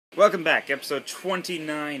Welcome back, episode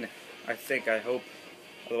 29, I hope.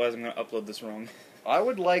 Otherwise I'm going to upload this wrong. I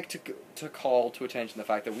would like to call to attention the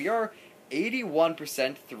fact that we are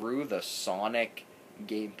 81% through the Sonic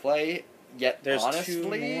gameplay, yet There's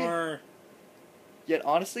honestly... 2 more. Yet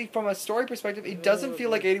honestly, from a story perspective, it doesn't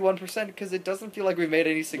feel like 81% because it doesn't feel like we've made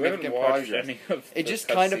any significant progress. It just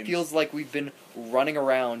kind of feels like we've been running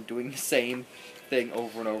around doing the same thing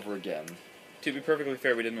over and over again. To be perfectly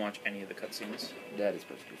fair, we didn't watch any of the cutscenes. That is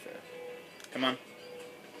perfectly fair. Come on.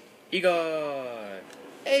 Eagle!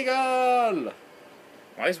 Eagle!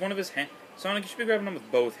 Why is one of his hands... Sonic, you should be grabbing him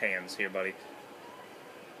with both hands here, buddy.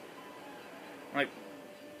 Like,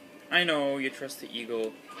 I know you trust the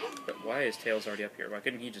eagle, but why is Tails already up here? Why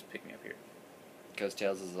couldn't he just pick me up here? Because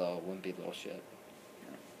Tails is a wimpy little shit.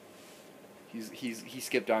 Yeah. He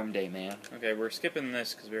skipped Arm Day, man. Okay, we're skipping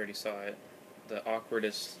this because we already saw it. The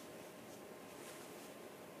awkwardest...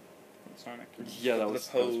 Sonic. Yeah, that was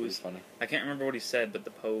pretty funny. I can't remember what he said, but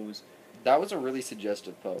the pose. That was a really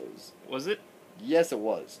suggestive pose. Was it? Yes, it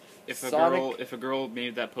was. If a girl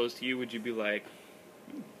made that pose to you, would you be like?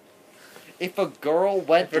 If a girl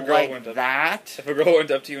went that. If a girl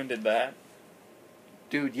went up to you and did that.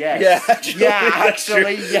 Dude, yes. Yeah,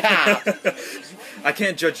 actually, yeah. I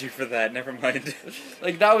can't judge you for that. Never mind.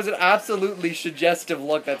 Like that was an absolutely suggestive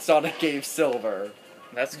look that Sonic gave Silver.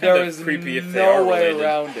 That's kind of creepy if they are related. No way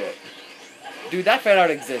around it. Dude, that fan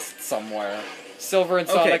art exists somewhere. Silver and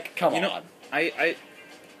Sonic, come on.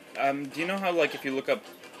 Do you know how, like, if you look up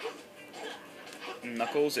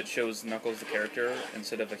Knuckles, it shows Knuckles the character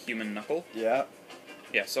instead of a human Knuckle? Yeah.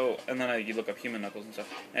 Yeah, so, and then you look up human Knuckles and stuff.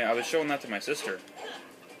 Anyway, I was showing that to my sister.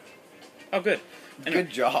 Oh, good. Anyway,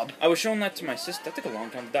 good job. I was showing that to my sister. That took a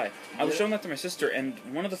long time to die. I was showing that to my sister, and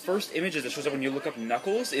one of the first images that shows up when you look up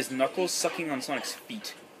Knuckles is Knuckles sucking on Sonic's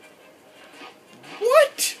feet.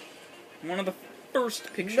 What? One of the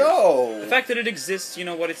first pictures. No. The fact that it exists, you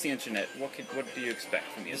know what? It's the internet. What do you expect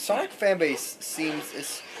from the internet? The Sonic fanbase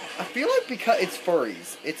seems. I feel like because it's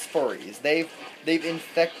furries. It's furries. They've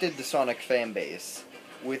infected the Sonic fanbase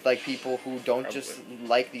with like people who don't just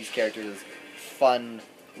like these characters as fun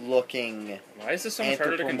looking. Why is this so much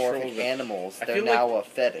harder to control? Animals. They're now a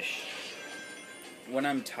fetish. When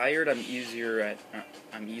I'm tired, I'm easier.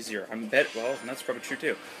 Well, that's probably true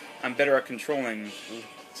too. I'm better at controlling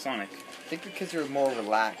Sonic. I think because you're more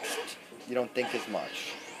relaxed, you don't think as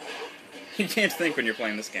much. You can't think when you're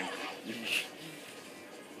playing this game.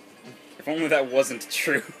 If only that wasn't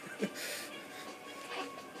true.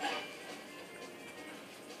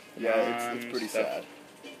 Yeah, it's pretty sad.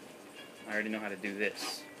 I already know how to do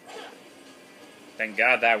this. Thank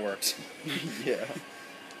God that worked. Yeah.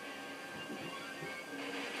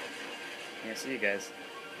 Yeah, see you guys.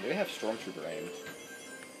 They have Stormtrooper aim.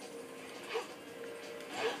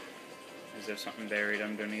 Is there something buried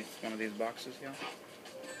underneath one of these boxes, yeah?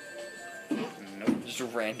 Nope. Just a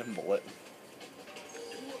random bullet.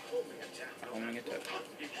 Homing attack.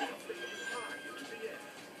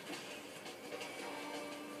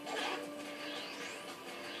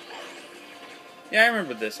 Yeah, I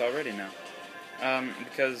remember this already now.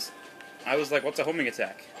 Because I was like, what's a homing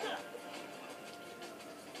attack?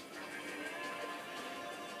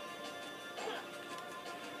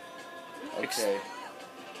 Okay.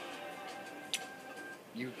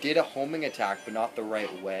 You did a homing attack, but not the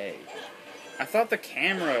right way. I thought the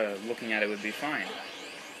camera looking at it would be fine.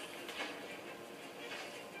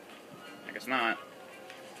 I guess not.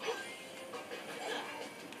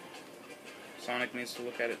 Sonic needs to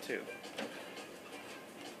look at it too.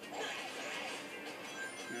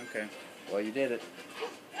 Okay. Well, you did it.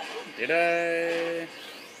 Did I?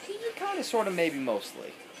 You kind of, sort of, maybe,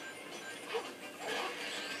 mostly.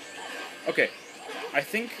 Okay.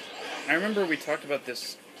 I remember we talked about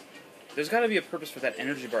this. There's got to be a purpose for that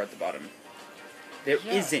energy bar at the bottom. There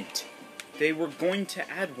isn't. They were going to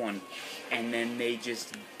add one, and then they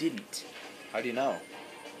just didn't. How do you know?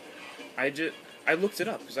 I looked it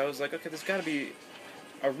up, because I was like, okay, there's got to be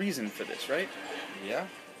a reason for this, right? Yeah.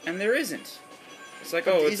 And there isn't. It's like,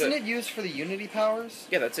 isn't it used for the Unity powers?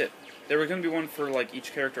 Yeah, that's it. There was going to be one for, like,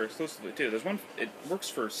 each character exclusively, too. There's one, it works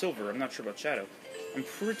for Silver, I'm not sure about Shadow. I'm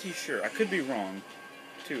pretty sure. I could be wrong,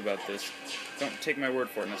 too, about this. Don't take my word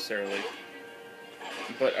for it, necessarily.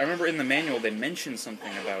 But I remember in the manual they mentioned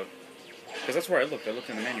something about... Because that's where I looked in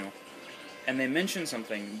the manual. And they mentioned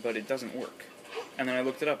something, but it doesn't work. And then I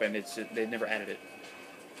looked it up, and they never added it.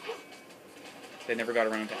 They never got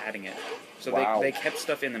around to adding it. So they kept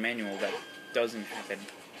stuff in the manual that doesn't happen.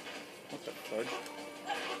 What the fudge?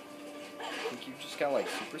 I think you just got, like,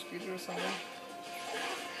 super speed or something?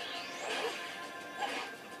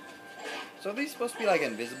 So are these supposed to be like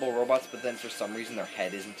invisible robots, but then for some reason their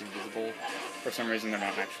head isn't invisible? For some reason, they're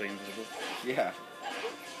not actually invisible. Yeah.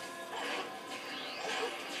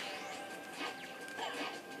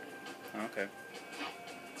 Oh, okay.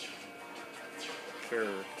 Sure.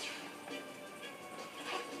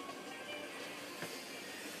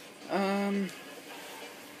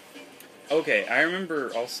 Okay, I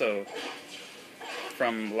remember also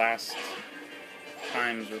from last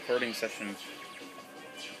time's recording session,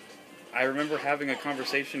 I remember having a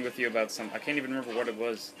conversation with you about I can't even remember what it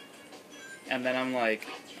was. And then I'm like,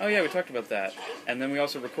 oh yeah, we talked about that. And then we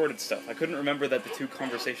also recorded stuff. I couldn't remember that the two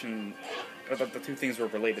things were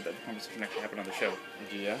related, that the conversation actually happened on the show.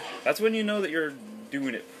 Yeah. That's when you know that you're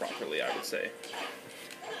doing it properly, I would say.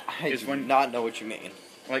 I do not know what you mean.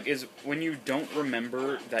 Like, is when you don't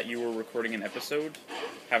remember that you were recording an episode,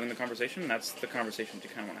 having the conversation, that's the conversation you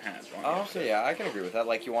kind of want to have. Oh, okay, yeah, I can agree with that.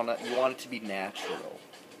 Like, you want it to be natural.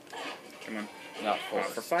 Come on. Not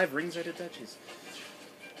forced. For 5 rings I did that? Jeez.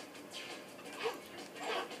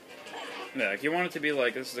 Yeah, like, you want it to be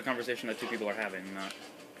like, this is a conversation that two people are having, not...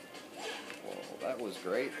 Whoa, that was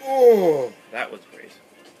great. Oh! That was great.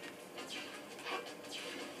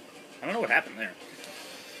 I don't know what happened there.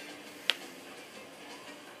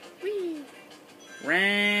 Whee!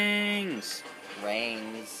 Rings!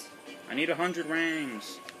 Rings. I need 100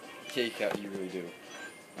 rings. Yeah, you really do.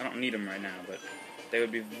 I don't need them right now, but they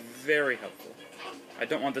would be very helpful. I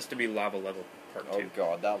don't want this to be lava level part 2. Oh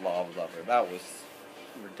god, that lava level, that was...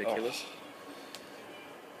 ridiculous. Oh.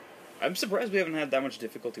 I'm surprised we haven't had that much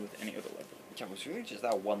difficulty with any other level. Yeah, it was really just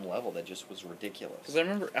that one level that just was ridiculous. Because I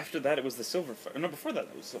remember after that it was the silver fight. No, before that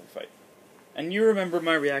it was the silver fight. And you remember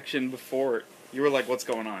my reaction before it. You were like, what's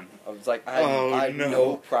going on? I was like, I had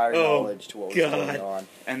no prior knowledge to what was going on.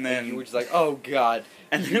 And then you were just like, oh god.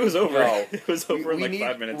 And then it was over. No. It was over in like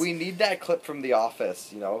 5 minutes. We need that clip from The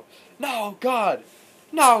Office, you know? No, God!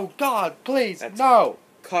 No, God, please, That's no!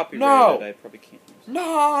 Copyrighted, no! I probably can't use.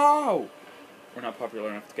 No! We're not popular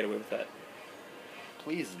enough to get away with that.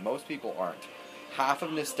 Please, most people aren't. Half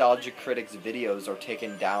of Nostalgia Critic's videos are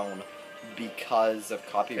taken down because of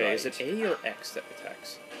copyright. Okay, is it A or X that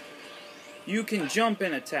attacks? You can jump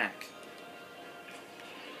and attack.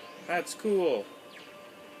 That's cool.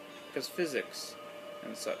 Because physics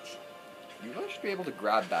and such. You guys should be able to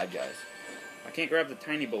grab bad guys. I can't grab the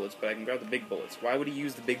tiny bullets, but I can grab the big bullets. Why would he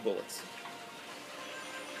use the big bullets?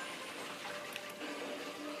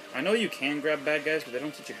 I know you can grab bad guys, but they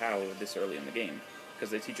don't teach you how this early in the game. Because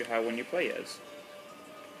they teach you how when you play as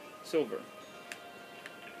Silver.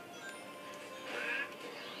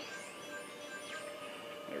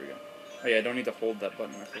 There we go. Oh yeah, I don't need to hold that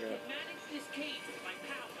button, I forgot.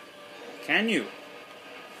 Can you?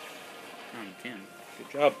 Oh, you can. Good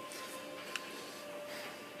job.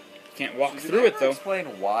 Can't walk through it, though. Explain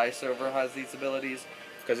why Silver has these abilities?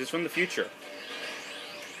 Because he's from the future.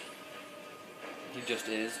 He just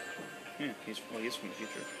is. Yeah, he's from the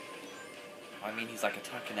future. I mean, he's like a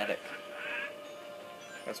telekinetic.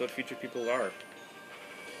 That's what future people are.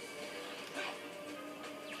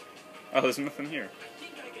 Oh, there's nothing here.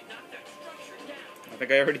 I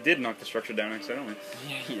think I already did knock the structure down accidentally.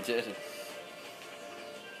 Yeah, you did.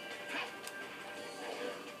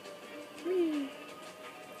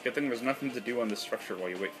 Good thing there's nothing to do on this structure while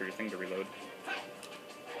you wait for your thing to reload.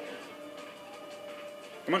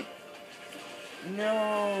 Come on.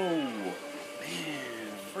 No! Man,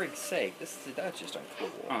 for freak's sake, that's just uncool.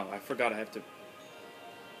 Oh, I forgot I have to...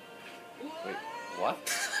 Wait,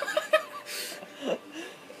 what?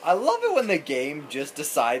 I love it when the game just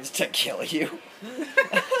decides to kill you.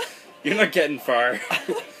 You're not getting far.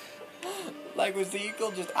 Like, was the eagle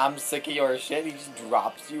just, I'm sick of your shit, he just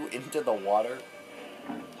drops you into the water?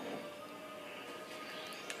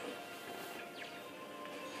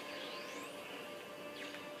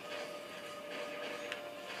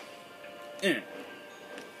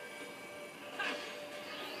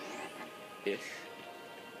 Ish.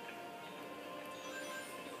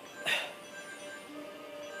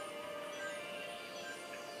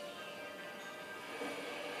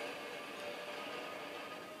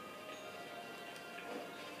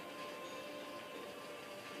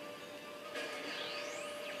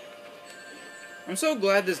 I'm so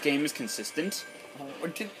glad this game is consistent.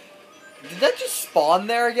 Did that just spawn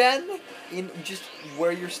there again? In just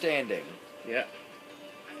where you're standing? Yeah.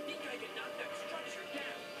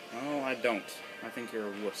 Oh, I don't. I think you're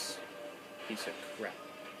a wuss. Piece of crap.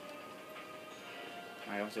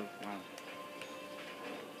 I also... Wow.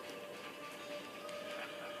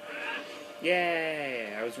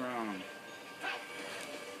 Yay! I was wrong.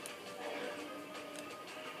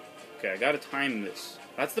 Okay, I gotta time this.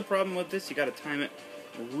 That's the problem with this, you gotta time it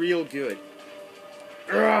real good.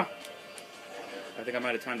 Ugh. I think I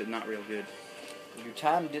might have timed it not real good. You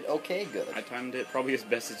timed it okay good. I timed it probably as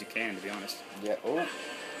best as you can, to be honest. Yeah, oh.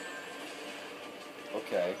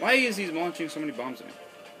 Okay. Why is he launching so many bombs at me?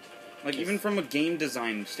 Like, Just... even from a game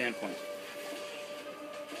design standpoint.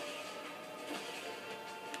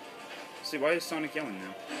 See, why is Sonic yelling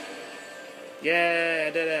now? Yeah,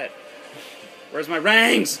 I did it. Where's my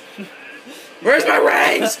rings? Where's my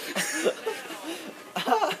rings?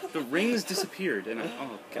 The rings disappeared, and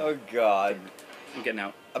oh god. Oh god. I'm getting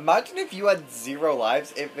out. Imagine if you had 0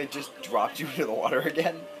 lives, if it just dropped you into the water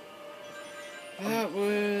again. That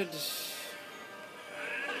would...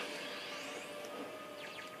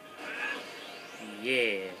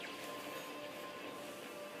 Yeah.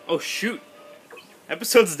 Oh shoot.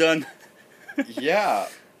 Episode's done. Yeah.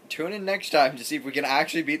 Tune in next time to see if we can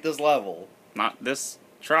actually beat this level. Not this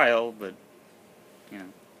trial, but, you know.